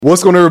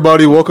What's going on,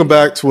 everybody? Welcome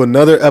back to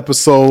another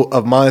episode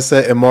of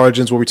Mindset and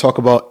Margins, where we talk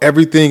about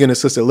everything in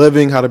assisted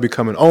living, how to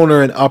become an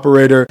owner and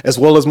operator, as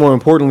well as, more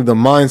importantly, the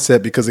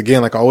mindset. Because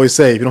again, like I always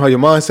say, if you don't have your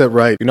mindset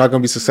right, you're not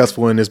going to be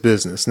successful in this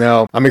business.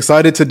 Now, I'm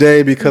excited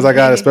today because I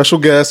got a special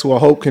guest who I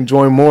hope can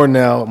join more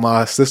now,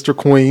 my sister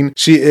Queen.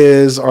 She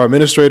is our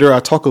administrator. I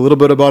talk a little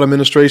bit about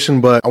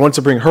administration, but I wanted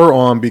to bring her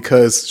on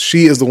because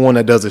she is the one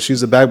that does it.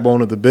 She's the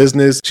backbone of the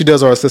business. She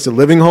does our assisted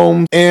living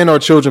homes and our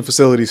children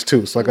facilities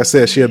too. So like I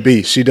said, she a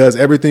beast. She does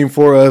everything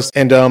for us,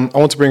 and I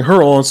want to bring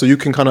her on so you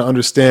can kind of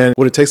understand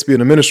what it takes to be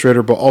an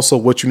administrator, but also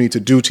what you need to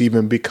do to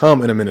even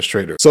become an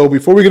administrator. So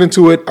before we get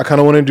into it, I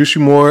kind of want to introduce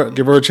you more,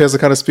 give her a chance to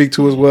kind of speak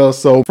to as well.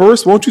 So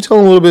first, why don't you tell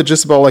them a little bit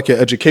just about like your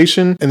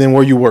education and then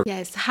where you work?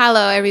 Yes.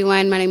 Hello,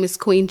 everyone. My name is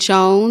Queen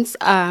Jones.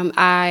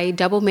 I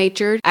double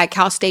majored at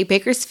Cal State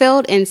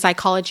Bakersfield in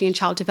psychology and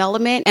child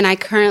development, and I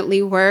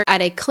currently work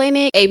at a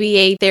clinic,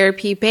 ABA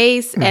therapy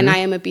based, and I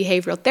am a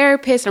behavioral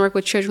therapist. I work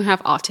with children who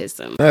have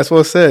autism. That's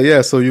what I said.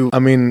 Yeah. So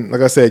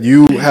like I said,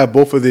 you have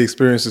both of the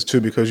experiences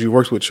too, because you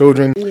worked with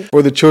children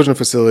for the children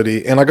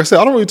facility. And like I said,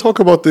 I don't really talk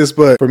about this,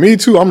 but for me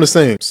too, I'm the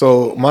same.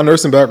 So my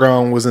nursing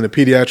background was in the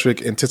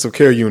pediatric intensive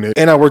care unit,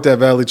 and I worked at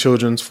Valley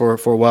Children's for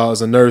a while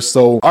as a nurse.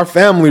 So our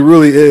family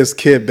really is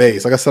kid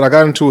based. Like I said, I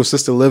got into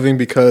assisted living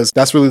because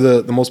that's really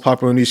the most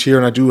popular niche here.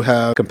 And I do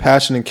have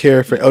compassion and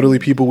care for elderly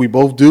people. We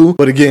both do.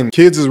 But again,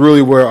 kids is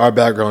really where our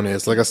background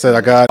is. Like I said,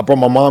 I brought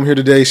my mom here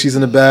today. She's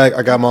in the bag.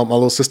 I got my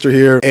little sister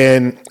here.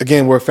 And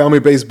again, we're a family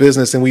based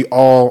business, and we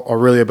all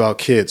are really about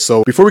kids.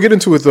 So before we get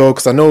into it though,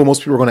 because I know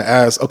most people are going to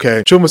ask,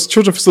 okay, children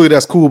facility,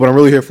 that's cool, but I'm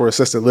really here for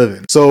assisted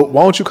living. So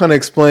why don't you kind of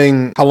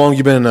explain how long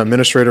you've been an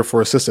administrator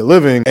for assisted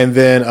living? And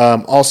then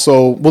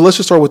let's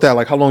just start with that.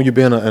 Like how long you've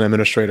been an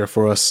administrator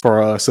for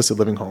our assisted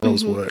living home?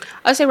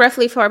 I'd say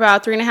roughly for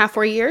about 3.5,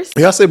 4 years.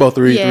 Yeah, I say about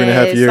three and a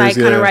half years. Like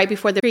kind of right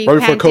before the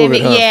pre-pandemic. Right before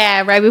COVID, huh?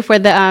 Yeah, right before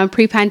the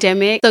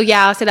pre-pandemic. So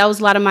yeah, I'll say that was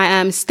a lot of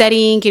my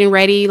studying, getting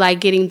ready, like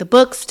getting the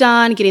books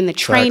done, getting the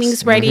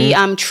trainings ready,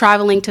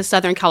 traveling to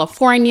Southern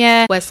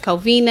California, West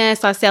Covina.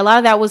 So I say a lot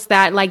of that was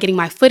that, like getting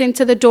my foot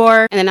into the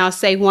door. And then I'll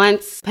say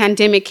once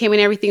pandemic came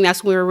and everything,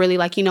 that's when we were really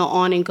like,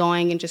 on and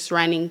going and just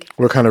running.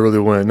 We're kind of really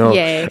went. No,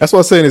 yeah. That's what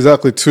I was saying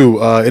exactly too.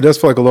 It does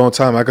feel like a long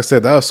time. Like I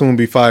said, that'll soon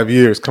be 5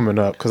 years coming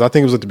up, because I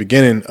think it was at the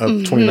beginning of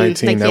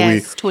 2019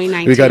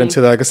 we got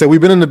into that. Like I said, we've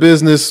been in the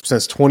business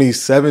since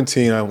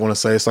 2017, I want to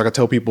say. So like I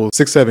tell people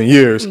 6-7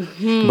 years,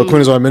 but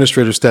Queen as our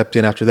administrator stepped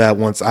in after that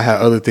once I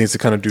had other things to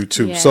kind of do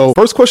too. Yes. So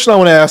first question I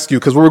want to ask you,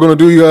 because what we're going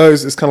to do, you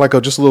guys, is kind of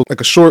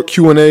like a short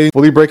Q&A,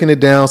 fully breaking it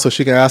down so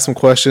she can ask some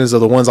questions,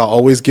 of the ones I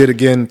always get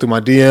again through my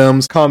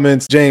DMs,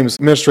 comments. James,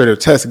 administrator,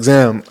 test,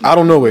 exam. I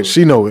don't know it.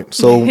 She know it.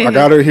 So I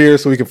got her here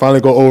so we can finally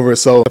go over it.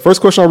 So the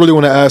first question I really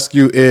want to ask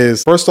you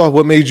is, first off,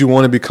 what made you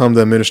want to become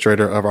the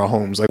administrator of our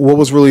homes? Like, what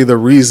was really the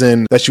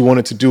reason that you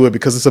wanted to do it?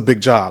 Because it's a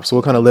big job. So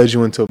what kind of led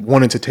you into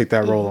wanting to take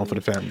that role on for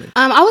the family?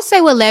 I would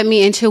say what led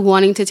me into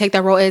wanting to take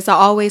that role is I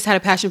always had a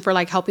passion for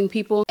like helping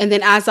people. And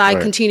then as I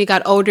continued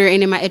got older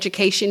and in my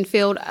education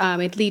field,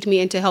 it led me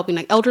into helping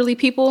like elderly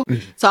people.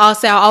 So I'll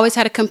say I always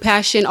had a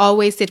compassion,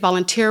 always did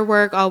volunteer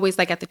work, always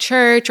like at the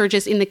church or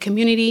just in the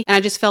community. And I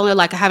just felt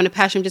like having a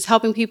passion of just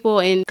helping people,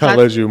 and kind of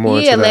led you more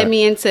into that. Led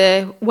me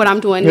into what I'm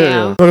doing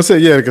now. Like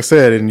I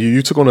said, and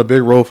you took on a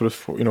big role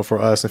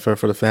for us and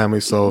for the family.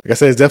 So like I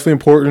said, it's definitely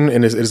important,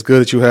 and it's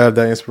good that you have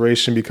that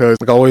inspiration, because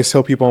like I always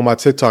tell people on my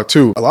TikTok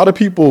too, a lot of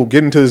people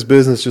get into this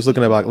business just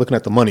looking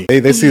at the money.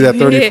 They see that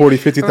 $30,000,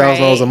 $40,000,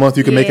 $50,000 a month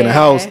you can make in a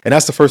house, and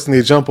that's the first thing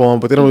they jump on,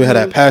 but they don't really have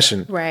that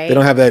passion. Right. They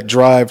don't have that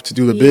drive to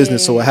do the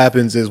business. So what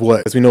happens is,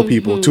 as we know,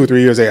 people 2 or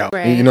 3 years they out.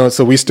 Right.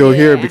 So we still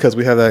here because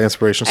we have that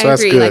inspiration. So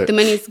that's good. Like the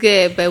money's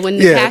good, but when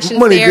the passion's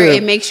there,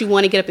 it makes you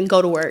want to get up and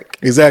go to work.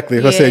 Exactly.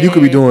 Like I said, you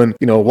could be doing,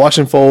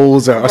 washing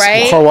folds or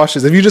car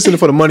washes. If you're just in it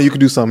for the money, you could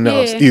do something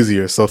else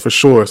easier. So for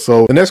sure.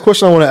 So the next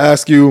question I want to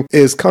ask you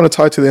is kind of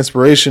tied to the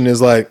inspiration,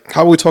 is like,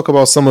 how we talk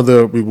about some of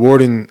the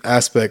rewarding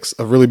aspects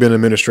of really being an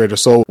administrator.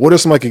 So what are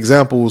some like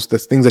examples,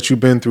 that's things that you've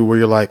been through where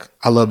you're like,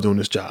 I love doing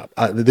this job.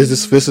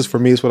 This is for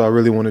me, it's what I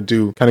really want to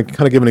do. Kind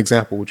of give an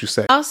example, would you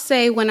say? I'll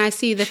say when I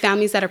see the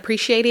families that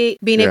appreciate it,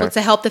 being able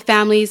to help the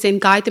families and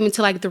guide them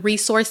into like the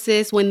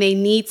resources when they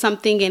need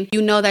something, and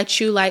that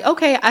you like,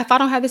 okay, if I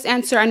don't have this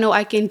answer, I know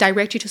I can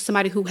direct you to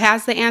somebody who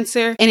has the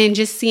answer. And then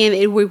just seeing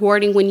it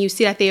rewarding when you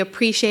see that they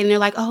appreciate it and they're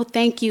like, oh,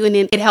 thank you, and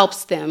then it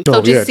helps them.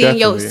 So just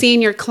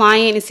seeing your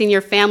client and seeing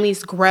your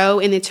families grow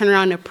and then turn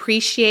around and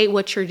appreciate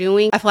what you're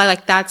doing, I feel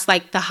like that's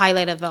like the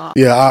highlight of it all.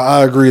 Yeah,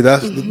 I agree.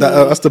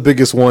 That's the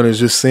biggest one, is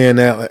just seeing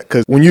that,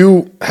 because when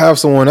you have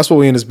someone, that's what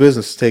we in this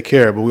business to take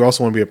care of, but we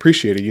also want to be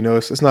appreciated.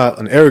 It's not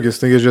an arrogance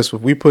thing. It's just,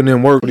 if we putting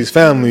in work with these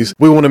families,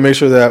 we want to make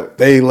sure that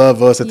they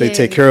love us, that they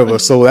take care of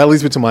us. So that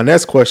leads me to my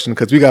next question,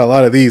 because we got a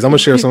lot of these. I'm gonna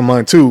share some of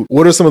mine too.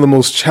 What are some of the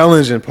most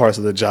challenging parts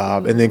of the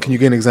job? And then can you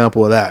get an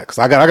example of that? Because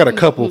I got a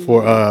couple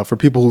for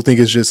people who think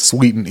it's just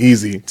sweet and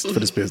easy for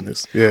this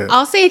business. Yeah,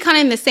 I'll say kind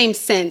of in the same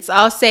sense.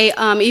 I'll say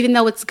even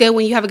though it's good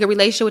when you have a good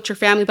relationship with your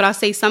family, but I'll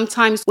say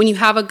sometimes when you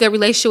have a good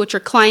relationship with your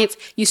clients,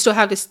 you still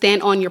have to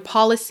stand on your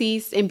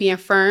policies and be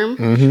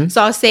firm.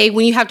 So I'll say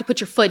when you have to put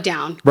your foot foot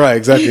down. Right,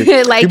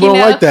 exactly. Like, people don't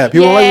like that.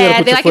 People don't like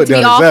that. They like it to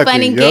be all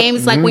fun and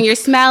games. Like when you're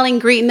smiling,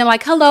 greeting them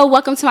like, hello,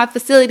 welcome to my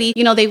facility.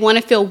 You know, they want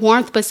to feel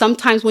warmth, but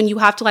sometimes when you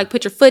have to like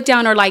put your foot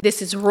down or like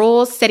this is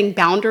rules, setting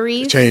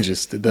boundaries. It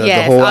changes. The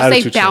Yes, whole I'll say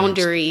attitude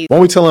boundaries. When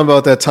we tell them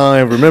about that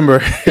time, remember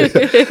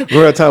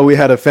that time we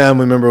had a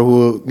family member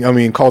who,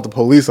 called the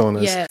police on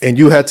us. Yes. And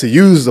you had to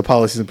use the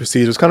policies and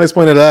procedures. Kind of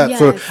explain to that.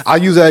 Yes. I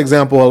use that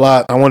example a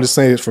lot. I wanted to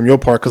say it from your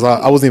part because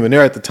I wasn't even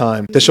there at the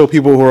time. To show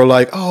people who are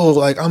like, oh,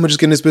 like I'm just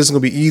getting this business,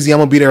 going to be easy. I'm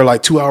going to be there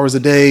like 2 hours a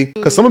day.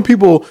 Because some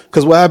people,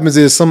 because what happens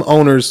is some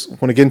owners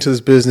want to get into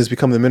this business,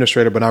 become the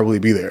administrator, but not really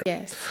be there.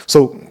 Yes.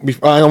 So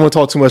I don't want to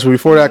talk too much, but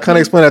before that, kind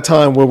of explain that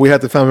time where we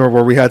had the family member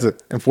where we had to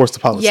enforce the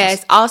policies.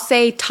 Yes, I'll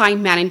say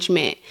time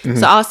management.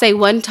 So I'll say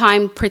one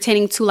time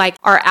pertaining to like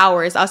our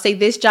hours. I'll say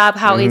this job,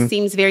 how it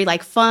seems very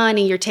like fun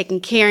and you're taking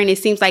care, and it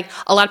seems like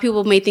a lot of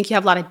people may think you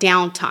have a lot of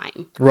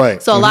downtime.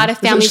 Right. So a lot of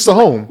families, it's just a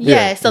home.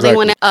 Yeah. So exactly. they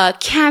want to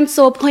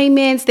cancel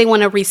appointments. They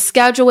want to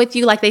reschedule with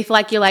you. Like they feel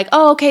like you're like,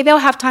 oh, okay, they'll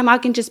have time. I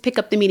can just pick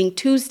up the meeting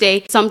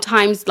Tuesday.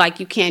 Sometimes like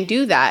you can't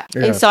do that.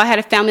 Yeah. And so I had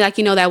a family like,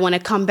 that want to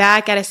come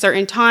back at a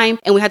certain time,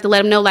 and we had to let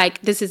them know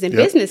like this isn't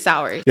business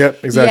hours.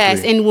 Yep, exactly.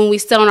 Yes. And when we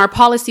stood on our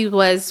policy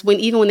was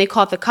even when they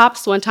called the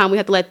cops one time, we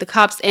had to let the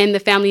cops and the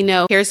family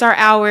know, here's our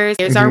hours,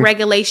 here's our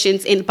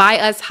regulations. And by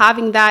us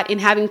having that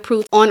and having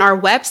proof on our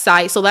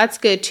website, so that's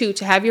good too,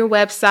 to have your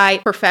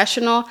website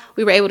professional,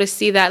 we were able to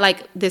see that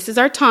like this is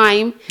our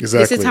time. Exactly.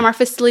 This is time our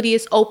facility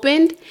is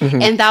opened.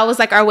 And that was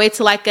like our way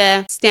to like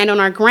stand on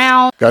our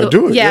ground. Gotta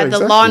do it. Yeah, Yeah, the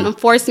law exactly.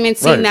 enforcement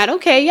seeing that,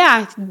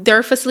 okay,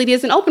 their facility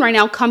isn't open right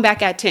now. Come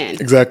back at 10.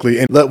 Exactly.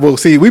 And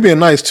see, we being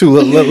nice too.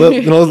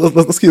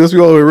 Let's be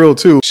all the way real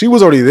too. She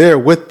was already there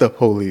with the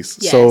police.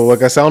 Yes. So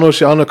like I said, I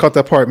don't know caught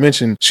that part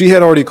mentioned. She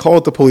had already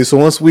called the police. So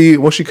once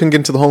she couldn't get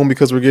into the home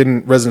because we're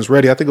getting residents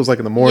ready. I think it was like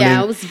in the morning.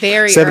 Yeah, it was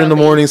very 7 in the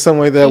early. morning, something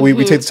like that. We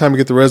take the time to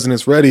get the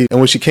residents ready. And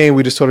when she came,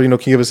 we just told her, can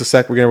you give us a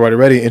sec? We're getting everybody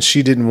ready. And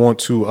she didn't want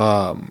to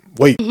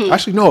wait.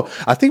 Actually, no.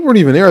 I think we weren't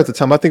even there at the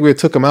time. I think we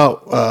took them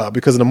out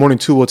because in the morning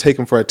too, we'll take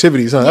them for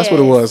activities. Huh? That's what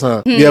it was,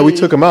 huh? Yeah, we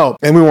took them out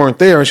and we weren't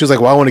there. And she was like,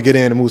 well, I want to get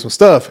in and move some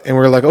stuff. And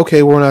we were like,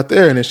 okay, we're not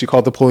there. And then she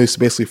called the police to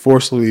basically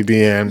forcefully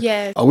be in.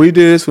 Yes. All we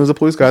did as soon as the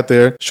police got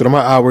there, showed them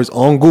our hours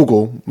on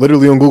Google,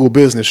 literally on Google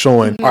Business,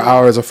 showing our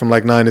hours are from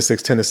like 9 to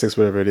 6, 10 to 6,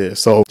 whatever it is.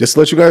 So just to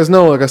let you guys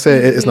know, like I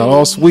said, it's not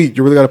all sweet.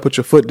 You really got to put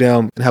your foot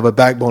down and have a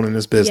backbone in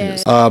this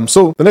business. Yes.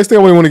 So the next thing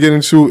I really want to get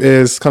into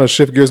is kind of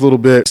shift gears a little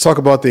bit. Let's talk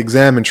about the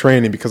exam and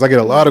training because I get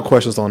a lot of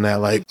questions on that.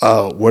 Like,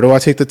 where do I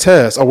take the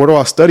test? Or where do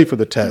I study for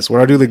the test? Where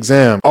do I do the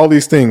exam? All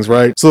these things,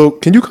 right? So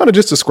can you kind of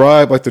just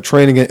describe like the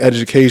training and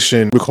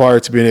education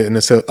required to be an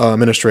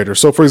administrator?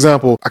 So for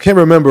example, I can't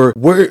remember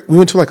where we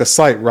went to like a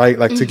site, right?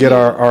 Like to get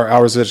our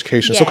hours of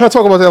education. So kind of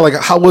talk about that. Like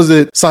how was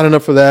it signing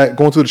up for that,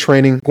 going through the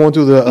training, going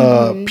through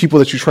the people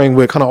that you train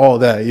with, kind of all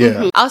that.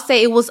 Yeah. I'll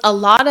say it was a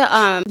lot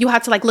of, you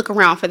had to like look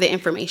around for the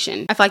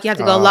information. I feel like you have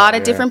to go a lot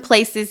of different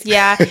places.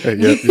 Yeah.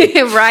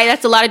 Right.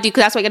 That's a lot to do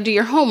because that's why you got to do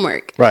your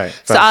homework. Right.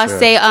 So I'll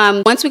say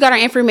once we got our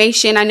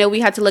information, I know we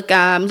had to look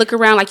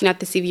around like, at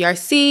the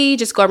CVRC,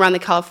 just go around the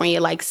California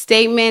like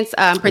statements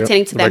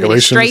pertaining to the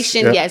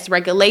administration. Yes,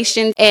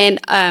 regulations. And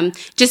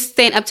just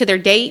staying up to their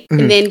date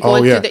and then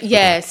going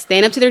through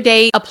staying up to their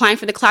date, applying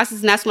for the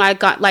classes. And that's when I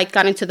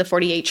got into the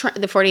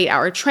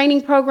 48-hour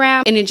training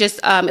program. And it just,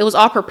 it was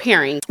all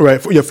preparing.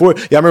 Right. I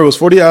remember it was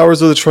 40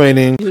 hours of the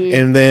training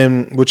and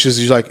then, which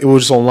is like, it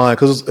was just online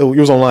because it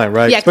was online,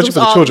 right? Yeah, especially for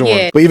the children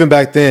one. But even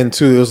back then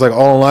too, it was like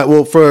all online.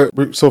 Well, for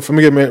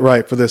me getting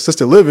right, for the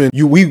assisted living,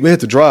 we had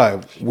to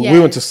drive. We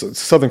went to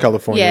Southern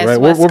California, right?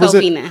 Where was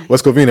it?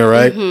 West Covina,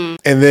 right?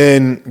 And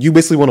then you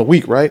basically went a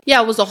week, right?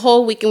 Yeah, it was a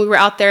whole week and we were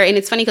out there. And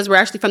it's funny because we're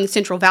actually from the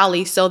Central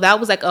Valley. So that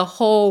was like a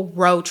whole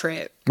road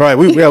trip. Right,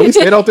 we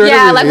stayed out there. We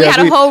had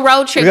a whole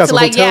road trip to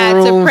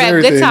to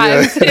prep. Good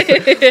times.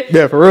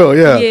 Yeah, for real.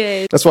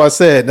 Yeah, that's why I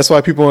said that's why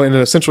people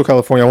in Central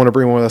California I want to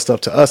bring more of that stuff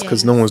to us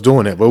because no one's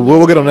doing it. But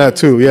we'll get on that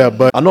too. Yeah,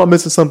 but I know I'm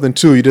missing something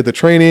too. You did the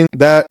training.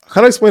 That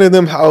kind of explain to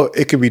them how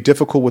it can be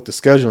difficult with the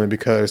scheduling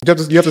because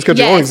you have to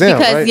schedule your own exam,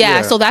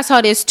 right? So that's how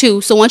it is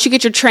too. So once you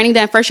get your training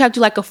done, first you have to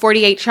do like a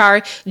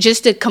 48-hour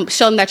just to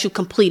show them that you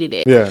completed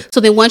it. Yeah. So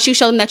then once you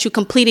show them that you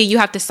completed, you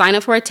have to sign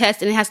up for a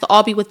test and it has to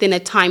all be within a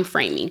time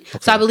framing. Okay.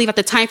 So I believe at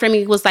the time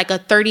framing was like a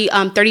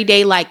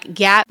 30-day like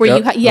gap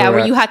where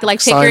where you had to like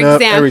take sign your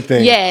exam.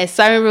 Everything. Yes,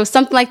 so I remember it was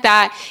something like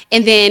that,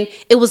 and then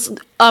it was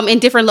in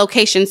different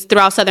locations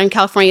throughout Southern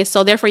California.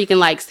 So therefore, you can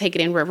like take it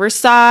in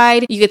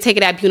Riverside. You could take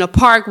it at Buena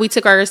Park. We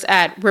took ours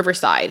at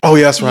Riverside. Oh,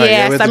 yeah, that's right.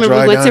 Yeah, so I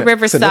remember we went to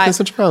Riverside.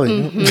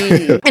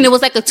 And it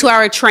was like a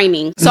 2-hour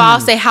training. So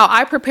I'll say how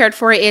I prepared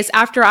for it is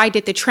after I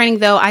did the training,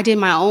 though, I did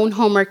my own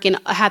homework and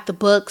I had the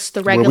books,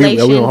 the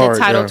regulation, the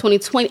Title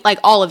 2020, like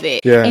all of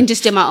it. Yeah. And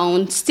just did my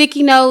own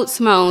sticky notes,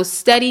 my own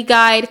study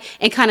guide,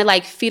 and kind of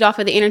like feed off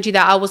of the energy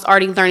that I was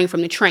already learning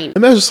from the training.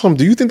 Imagine something.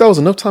 Do you think that was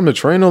enough time to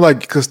train? Though?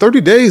 Like, because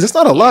 30 days, that's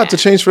not a lot to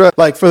change for that.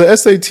 Like for the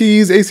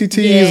SATs,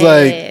 ACTs,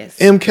 like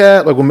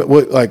MCAT, like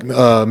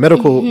what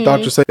medical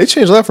doctors say, they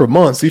changed that for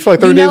months. So you feel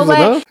like 30 days is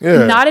enough?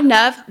 Yeah. Not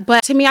enough.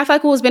 But to me, I feel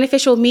like what was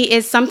beneficial to me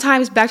is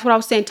sometimes back to what I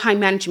was saying, time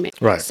management.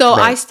 Right. So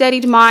I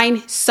studied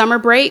mine summer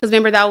break, because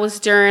remember that was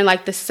during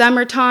like the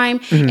summertime,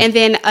 and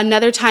then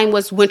another time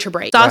was winter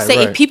break. So I'll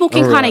say if people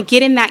can kind of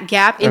get in that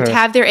gap and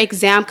have their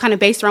exam kind of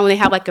based around when they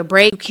have like a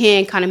break, you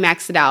can kind of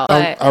max it out.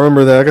 I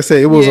remember that. Like I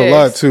said, it was a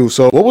lot too.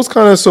 So what was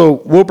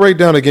we'll break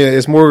down again.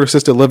 It's more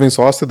assisted living.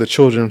 So I'll say the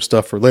children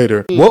stuff for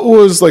later. What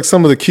was like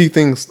some of the key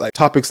things, like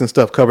topics and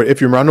stuff covered?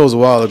 If you remember, I know it was a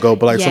while ago,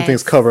 but like some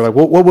things covered. Like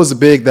what was the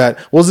big what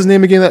was his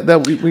name again?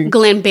 That we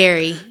Glenn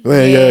Berry.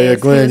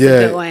 Glenn,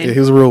 he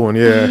was a real one.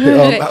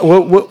 Yeah.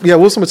 What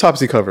was some of the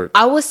topics he covered?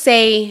 I would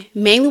say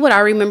mainly what I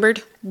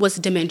remembered was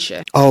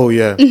dementia. Oh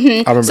yeah. I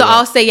remember so that.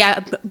 I'll say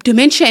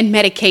dementia and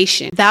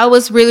medication. That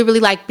was really, really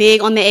like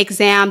big on the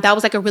exam. That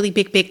was like a really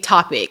big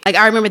topic. Like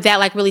I remember that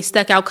like really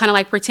stuck out, kind of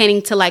like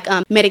pertaining to like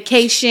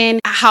medication,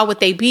 how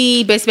would they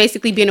be,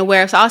 basically being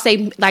aware. So I'll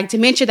say like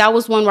dementia, that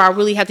was one where I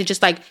really had to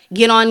just like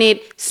get on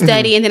it,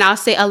 study. And then I'll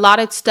say a lot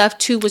of stuff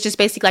too was just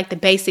basically like the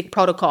basic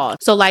protocol.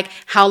 So like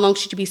how long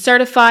should you be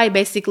certified?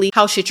 Basically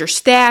how should your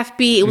staff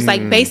be? It was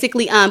like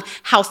basically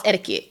house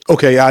etiquette.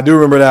 Okay, I do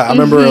remember that. I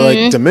remember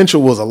like dementia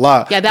was a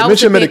lot. Yeah, that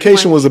dementia was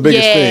medication was the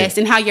biggest thing. Yes,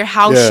 and how your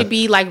house should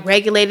be like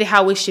regulated,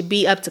 how it should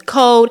be up to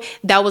code.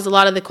 That was a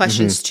lot of the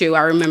questions too,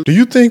 I remember. Do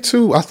you think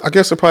too, I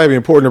guess it'd probably be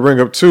important to bring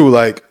up too,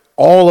 like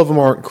all of them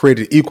aren't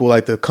created equal,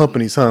 like the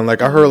companies, huh?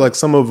 Like I heard like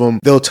some of them,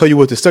 they'll tell you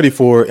what to study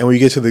for, and when you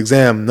get to the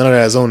exam, none of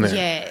that is on there.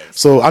 Yes.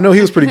 So I know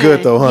he was pretty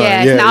good though, huh?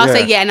 Yes. Yeah, and I'll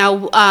say,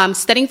 now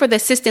studying for the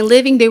assistant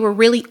living, they were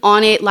really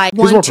on it like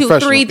 1, 2,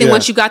 3. Then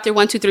once you got there,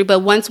 1, 2, 3. But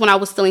once when I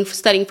was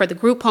studying for the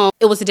group home,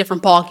 it was a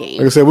different ball game.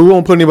 Like I said, we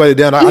won't put anybody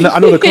down. I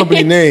know the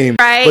company name,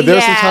 right? But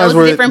there's some times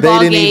where they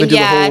didn't even do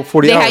the whole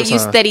 40 hours. They had you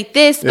studied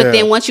this, but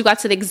then once you got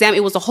to the exam,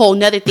 it was a whole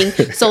nother thing.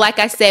 So like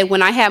I said,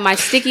 when I had my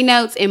sticky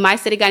notes and my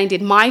study guide and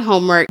did my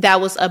homework,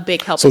 that was a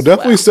big help. So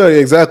definitely study,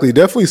 exactly.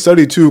 Definitely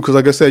study too, because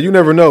like I said, you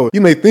never know.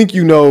 You may think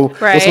you know what's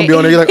going to be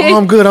on there. You're like, oh,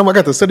 I'm good. I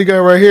got the study guide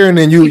right here, and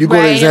then you go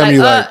to the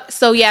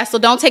exam. So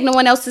don't take no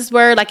one else's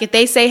word. Like if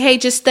they say, hey,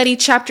 just study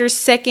chapters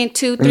 2nd,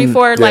 2, 3,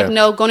 4. Like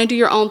no, go and do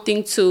your own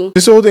thing too.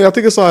 This whole thing, I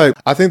think it's like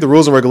I think the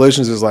rules and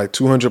regulations is like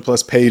 200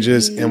 plus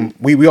pages, and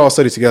we all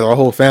study together. Our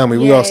whole family,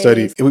 we all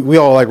study. We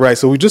all like right.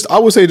 So I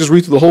would say just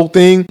read through the whole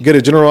thing, get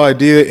a general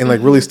idea, and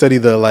like really study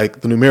the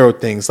numerical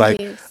things,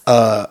 like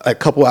a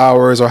couple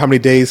hours or how many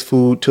days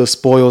food till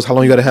spoils, how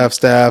long you got to have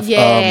staff.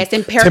 Yes,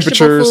 and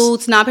perishable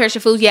foods,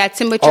 non-perishable foods. Yeah,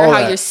 temperature,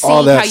 how your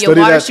sink, how your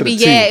water should be.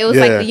 Yeah, it was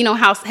like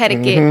house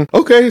etiquette.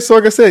 Okay, so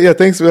like I said,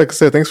 thanks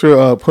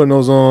for putting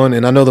those on.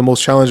 And I know the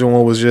most challenging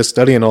one was just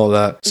studying all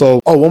that. So,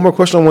 one more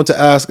question I want to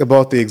ask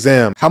about the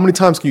exam. How many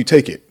times can you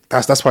take it?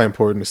 That's probably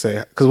important to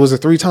say, because was it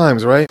 3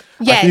 times, right?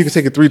 Yes. I think you can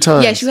take it 3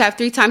 times. Yes, you have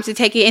 3 times to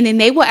take it, and then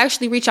they will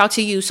actually reach out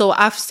to you. So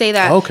I say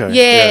that. Okay.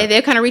 Yeah,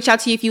 they'll kind of reach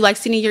out to you if you like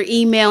sending your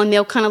email, and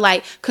they'll kind of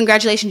like,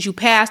 congratulations, you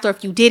passed, or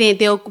if you didn't,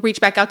 they'll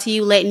reach back out to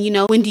you, letting you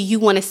know when do you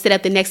want to set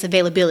up the next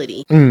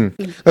availability.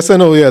 That's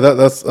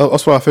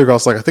what I figured. I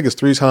was like, I think it's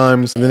 3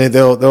 times, and then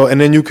they'll and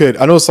then you could.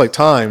 I know it's like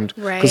timed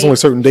because only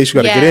certain days you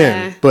got to get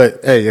in. But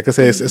hey, like I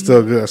say, it's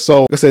still good.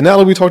 So like I said, now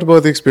that we talked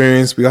about the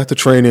experience, we got the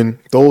training.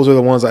 Those are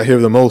the ones I hear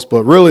the most.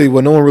 But really,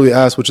 what no one really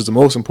asks, which is the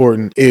most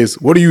important, is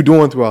what are you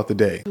doing throughout the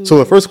day? So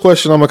the first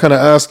question I'm gonna kind of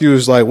ask you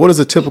is like, what is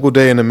a typical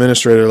day in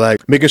administrator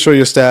like? Making sure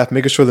your staff,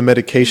 making sure the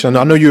medication.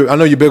 I know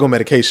you're big on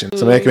medication,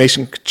 so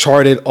medication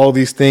charted, all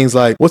these things.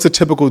 Like, what's a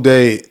typical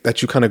day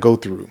that you kind of go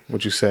through?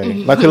 Would you say?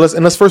 Like,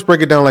 let's first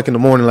break it down. Like in the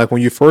morning, like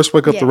when you first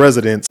wake up the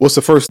residents, what's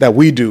the first that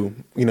we do?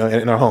 In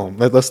our home.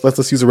 Let's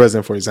use a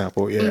resident for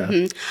example.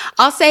 Yeah,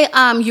 I'll say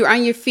you're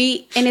on your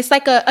feet, and it's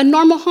like a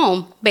normal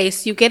home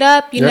base. You get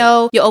up,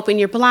 you open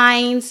your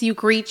blinds, you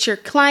greet your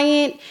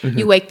client,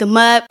 you wake them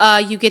up,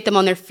 you get them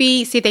on their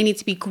feet, see if they need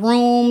to be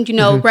groomed,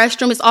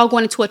 restroom is all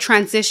going into a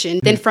transition.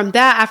 Then from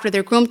that, after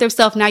they're groomed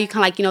themselves, now you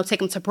kind of like, take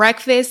them to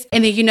breakfast,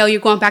 and then, you're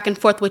going back and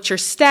forth with your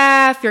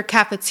staff, your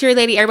cafeteria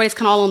lady, everybody's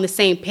kind of all on the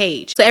same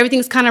page. So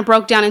everything's kind of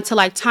broke down into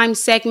like time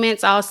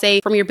segments. I'll say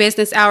from your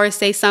business hours,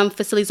 say some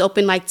facilities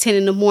open like 10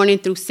 in the morning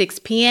through 6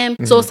 p.m.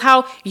 So it's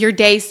how your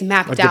day's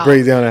mapped like out. The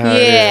breakdown of how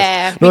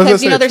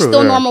because, they're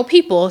still normal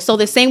people. So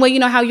the same way,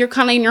 how you're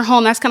kind of in your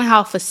home, that's kind of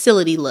how a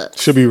facility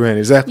looks. Should be ran,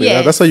 exactly.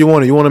 Yeah. That's how you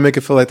want it. You want to make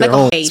it feel like their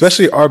home.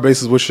 Especially our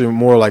bases, which are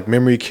more like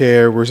memory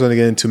care. We're starting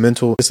to get into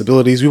mental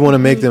disabilities. We want to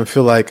make them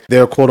feel like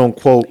they're quote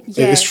unquote,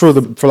 it's true,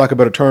 for lack of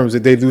better terms,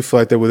 that they do feel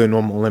like they're within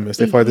normal limits.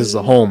 They feel like this is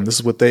a home. This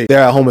is what they're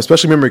at home,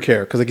 especially memory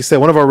care. Because like you said,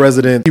 one of our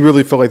residents, he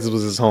really felt like this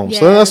was his home. Yes.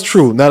 So that's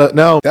true.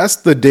 Now that's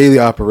the daily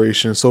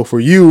operation. So for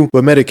you,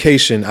 with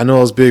medication, I know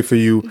it was big for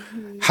you.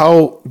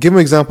 Give an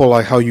example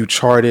like how you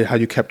charted, how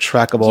you kept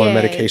track of all the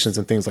medications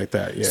and things like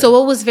that. Yeah. So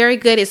what was very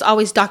good is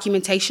always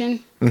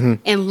documentation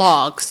and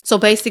logs. So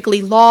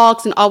basically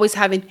logs and always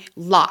having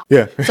logs.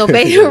 Yeah. So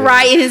basically,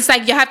 right. And it's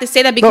like you have to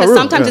say that because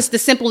sometimes it's the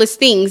simplest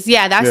things.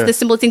 Yeah, that's the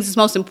simplest things, the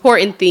most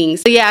important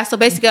things. So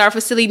basically our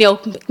facility,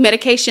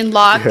 medication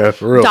log,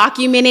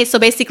 documented. So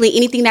basically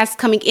anything that's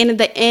coming in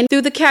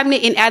through the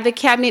cabinet and at the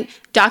cabinet,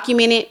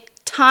 documented.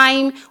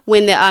 time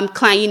when the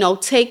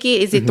client, take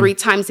it? Is it 3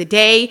 times a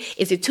day?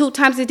 Is it 2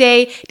 times a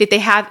day? Did they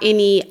have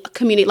any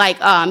community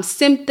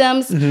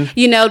symptoms?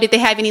 Did they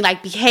have any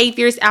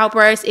behaviors,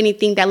 outbursts,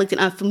 anything that looked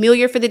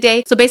unfamiliar for the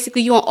day? So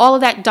basically, you want all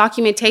of that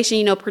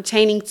documentation,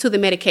 pertaining to the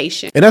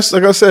medication. And that's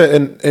like I said,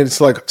 and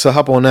it's like to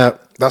hop on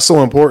that. That's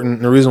so important.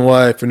 And the reason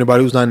why, for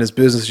anybody who's not in this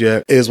business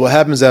yet, is what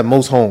happens at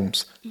most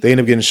homes. They end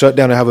up getting shut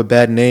down and have a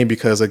bad name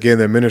because, again,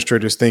 the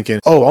administrator's thinking,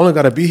 oh, I only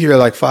got to be here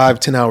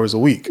 5-10 hours a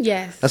week.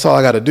 Yes. That's all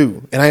I got to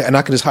do. And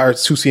I can just hire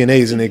 2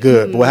 CNAs and they're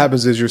good. But what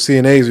happens is your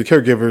CNAs, your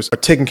caregivers, are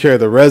taking care of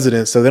the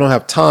residents, so they don't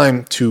have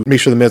time to make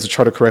sure the meds are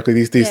charted correctly,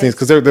 these things,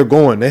 because they're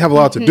going. They have a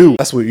lot to do.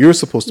 That's what you're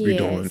supposed to be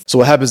doing. So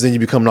what happens then, you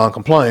become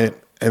non-compliant.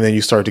 And then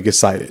you start to get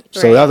cited. Right.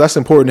 So that's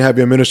important to have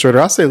your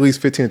administrator. I say at least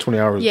 15 to 20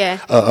 hours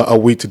a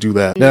week to do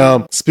that.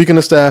 Now, speaking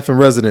of staff and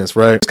residents,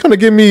 right? Just kind of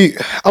give me,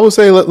 I would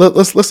say,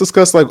 let's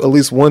discuss at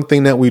least one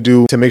thing that we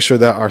do to make sure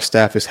that our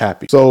staff is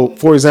happy. So,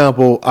 for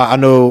example, I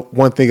know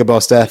one thing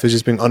about staff is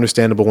just being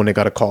understandable when they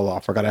got to call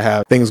off or got to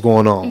have things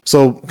going on.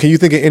 So, can you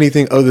think of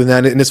anything other than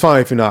that? And it's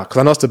fine if you're not, because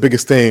I know it's the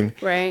biggest thing.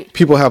 Right.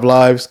 People have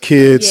lives,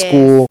 kids,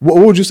 school.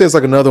 What would you say is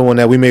another one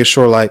that we made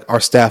sure our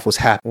staff was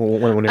happy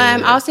when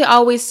I'll say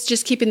always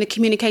just keeping the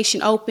communication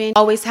open,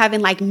 always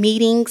having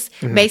meetings.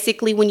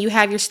 Basically, when you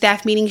have your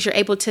staff meetings, you're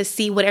able to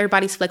see what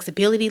everybody's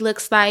flexibility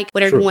looks like,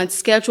 what everyone's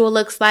schedule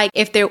looks like,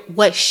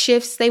 what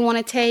shifts they want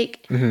to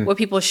take, where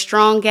people are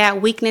strong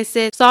at,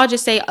 weaknesses. So I'll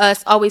just say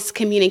us always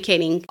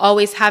communicating,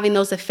 always having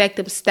those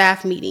effective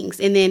staff meetings,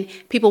 and then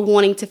people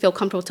wanting to feel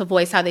comfortable to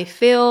voice how they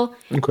feel.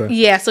 Okay.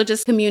 Yeah, so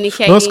just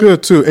communicating. No, that's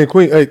good too. And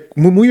Queen,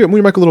 move your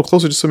mic a little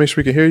closer just to make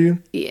sure we can hear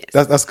you. Yes.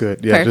 That's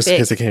good. Yeah, perfect. Just in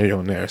case they can't hear you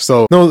on there.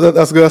 So no,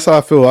 that's good. That's how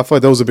I feel. I feel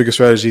like those are the biggest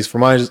strategies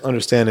for my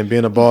understanding,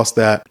 being a boss,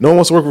 that no one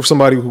wants to work with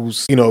somebody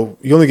who's, you're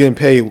only getting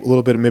paid a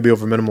little bit, maybe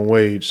over minimum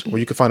wage, where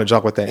you can find a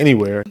job like that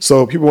anywhere.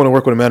 So people want to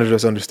work with a manager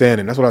that's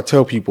understanding. That's what I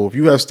tell people. If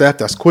you have staff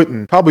that's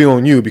quitting, probably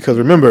on you, because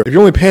remember, if you're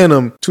only paying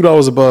them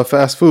 $2 above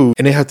fast food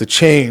and they have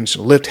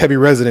to lift heavy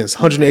residents,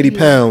 180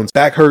 pounds,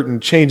 back hurting,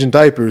 changing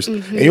diapers,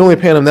 and you're only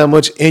paying them that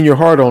much and you're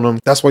hard on them,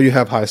 that's why you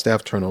have high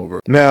staff turnover.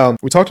 Now,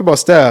 we talked about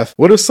staff.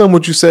 What are some,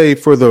 would you say,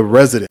 for the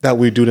resident that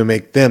we do to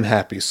make them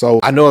happy?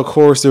 So I know, of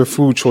course, there are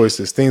food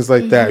choices, things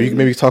like that. You can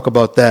maybe talk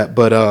about that.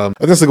 But I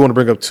think that's what I want to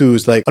bring up too,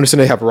 is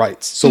understand they have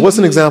rights. So what's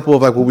an example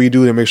of what we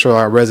do to make sure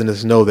our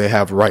residents know they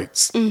have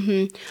rights?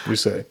 You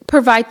say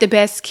provide the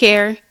best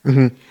care.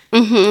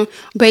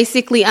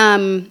 Basically,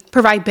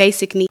 provide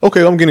basic needs.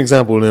 Okay, I'm getting an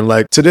example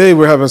then. Today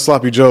we're having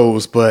sloppy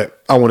joes, but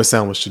I want a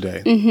sandwich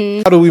today.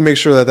 How do we make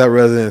sure that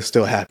resident is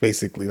still happy?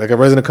 Basically, a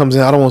resident comes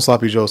in, I don't want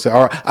sloppy joes. Say,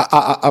 all right,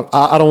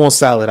 I don't want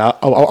salad. I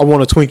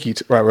want a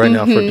Twinkie right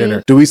now for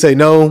dinner. Do we say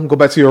no, go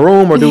back to your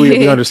room, or do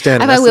we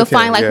understand? I feel like we'll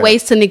find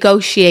ways to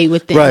negotiate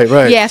with them.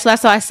 Right. Yeah, so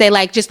that's why I say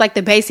just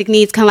the basic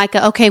needs, kind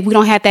of okay, we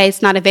don't have that,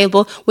 it's not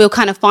available. We'll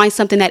kind of find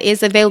something that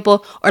is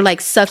available or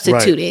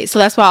substitute it. So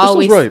that's why I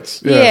always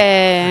rights.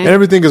 Yeah. And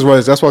everything is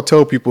rights. That's why I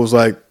tell people is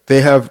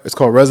it's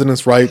called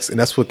residence rights, and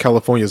that's what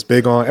California is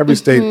big on. Every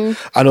state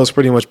I know is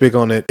pretty much big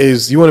on it.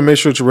 Is you want to make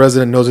sure that your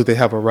resident knows that they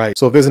have a right.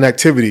 So if there's an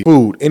activity,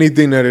 food,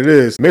 anything that it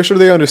is, make sure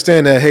they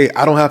understand that, hey,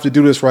 I don't have to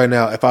do this right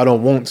now if I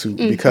don't want to,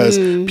 because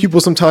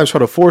people sometimes try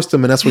to force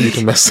them, and that's where you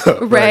can mess up.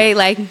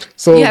 Right?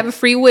 So you have a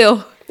free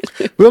will.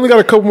 We only got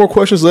a couple more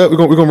questions left. We're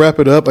gonna wrap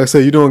it up. Like I said,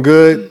 you're doing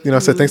good. I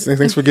said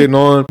thanks for getting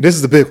on. This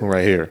is the big one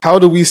right here. How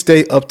do we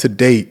stay up to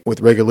date with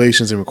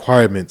regulations and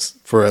requirements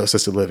for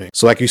assisted living?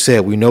 So like you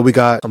said, we know we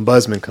got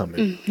ombudsman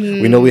coming.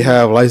 We know we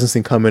have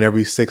licensing coming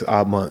every 6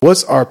 odd months.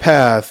 What's our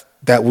path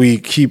that we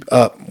keep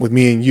up with,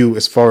 me and you,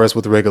 as far as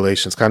with the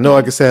regulations? 'Cause I know,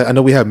 like I said, I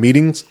know we have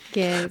meetings,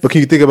 but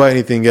can you think about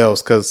anything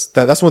else? Because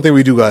that's one thing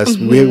we do, guys.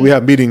 We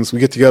have meetings, we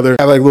get together,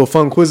 have little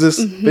fun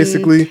quizzes,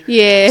 basically.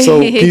 Yeah. So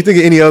can you think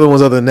of any other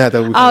ones other than that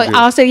we can do?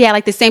 I'll say,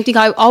 the same thing.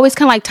 I always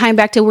kind of tying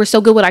back to, we're so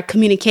good with our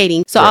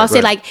communicating. So I'll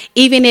say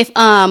even if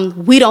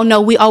we don't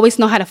know, we always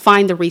know how to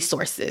find the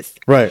resources.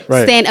 Right.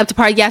 Stand up to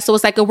par. Yeah. So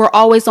it's we're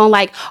always on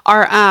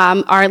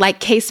our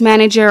case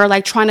manager,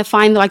 or trying to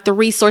find the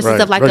resources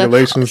of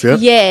regulations.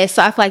 Yeah.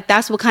 So I feel like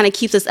that's what kind of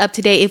keeps us up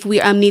to date. If we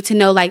need to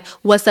know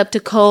what's up to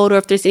code, or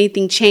if there's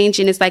anything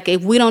changing, it's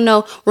if we don't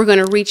know, we're going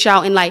to reach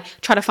out and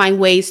try to find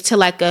ways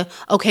to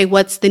okay,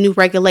 what's the new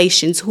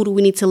regulations? Who do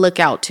we need to look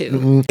out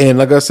to? And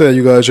like I said,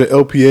 you guys, your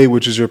LPA,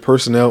 which is your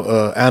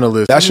personnel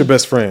analyst, that's your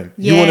best friend.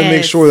 You want to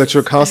make sure that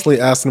you're constantly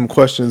asking them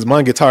questions.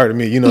 Mine get tired of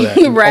me, you know that.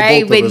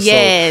 Right, but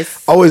yes.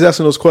 So always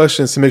asking those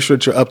questions to make sure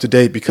that you're up to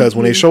date, because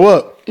when they show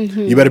up,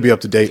 you better be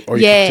up to date, or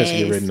you can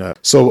potentially get written up.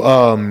 So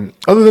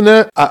other than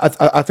that,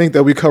 I think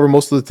that we cover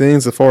most of the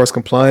things as far as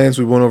compliance.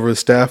 We went over the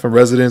staff and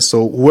residents.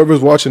 So whoever's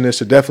watching this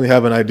should definitely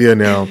have an idea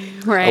now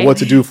of what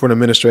to do for an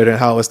administrator, and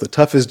how it's the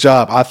toughest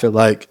job, I feel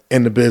like,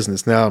 in the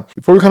business. Now,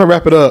 before we kind of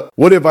wrap it up,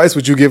 what advice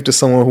would you give to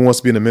someone who wants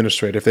to be an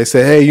administrator? If they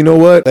say, hey, you know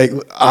what,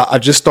 I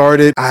just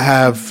started, I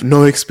have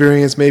no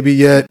experience maybe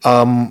yet,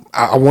 I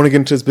want to get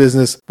into this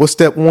business, what's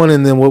step one,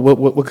 and then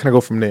what can I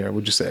go from there,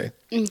 would you say?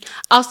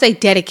 I'll say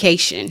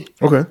dedication.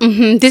 Okay.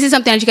 Okay. This is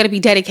something that you got to be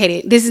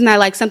dedicated. This is not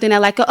like something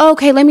that like, oh,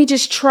 okay, let me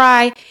just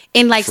try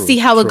and like see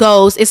how it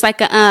goes. It's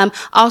like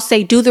I'll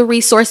say, do the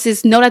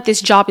resources. Know that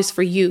this job is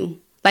for you.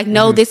 Like,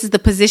 no, this is the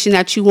position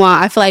that you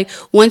want. I feel like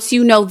once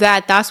you know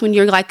that, that's when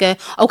you're like,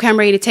 okay, I'm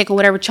ready to take on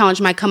whatever challenge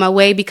might come my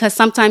way. Because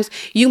sometimes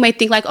you may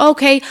think like,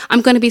 okay,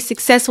 I'm going to be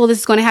successful. This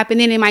is going to happen.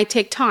 Then it might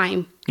take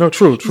time. No,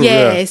 true.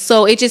 Yeah.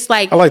 So it just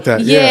like, I like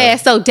that. Yeah.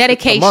 So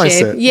dedication.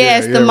 Mindset.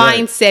 Yes. The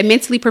mindset. Right.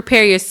 Mentally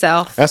prepare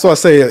yourself. That's what I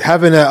say.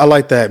 Having that, I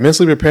like that.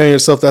 Mentally preparing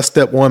yourself. That's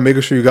step one.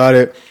 Making sure you got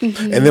it.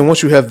 And then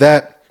once you have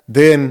that,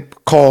 then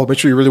call, make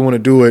sure you really want to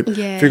do it.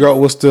 Yes. Figure out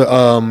what's the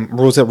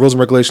rules and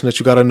regulation that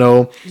you got to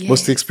know. Yes.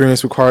 What's the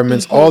experience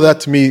requirements. All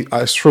that to me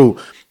is true.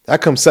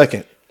 That comes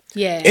second.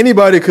 Yeah.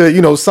 Anybody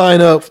could,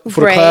 sign up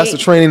for the class, the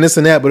training, this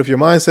and that. But if your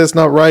mindset's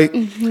not right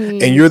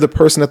and you're the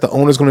person that the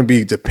owner's going to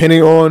be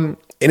depending on,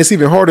 and it's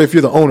even harder if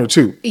you're the owner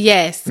too.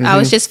 Yes. I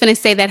was just going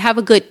to say that. Have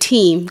a good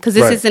team, because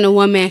this isn't a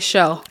one-man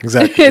show.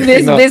 Exactly.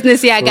 This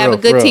business, I got a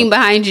good team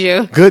behind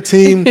you. Good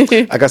team.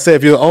 Like I said,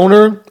 if you're the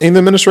owner and the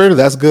administrator,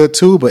 that's good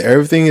too. But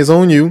everything is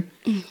on you.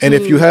 And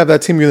if you have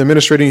that team, you're the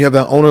administrator, you have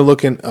that owner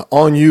looking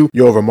on you,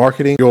 you're over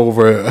marketing, you're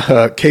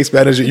over case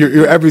manager,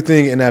 you're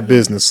everything in that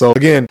business. So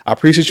again, I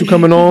appreciate you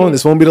coming on.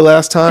 This won't be the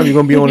last time. You're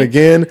going to be on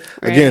again.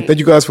 Again, thank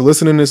you guys for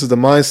listening. This is the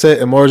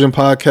Mindset and Margin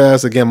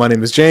Podcast. Again, my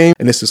name is James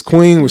and this is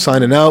Queen. We're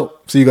signing out.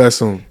 See you guys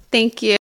soon. Thank you.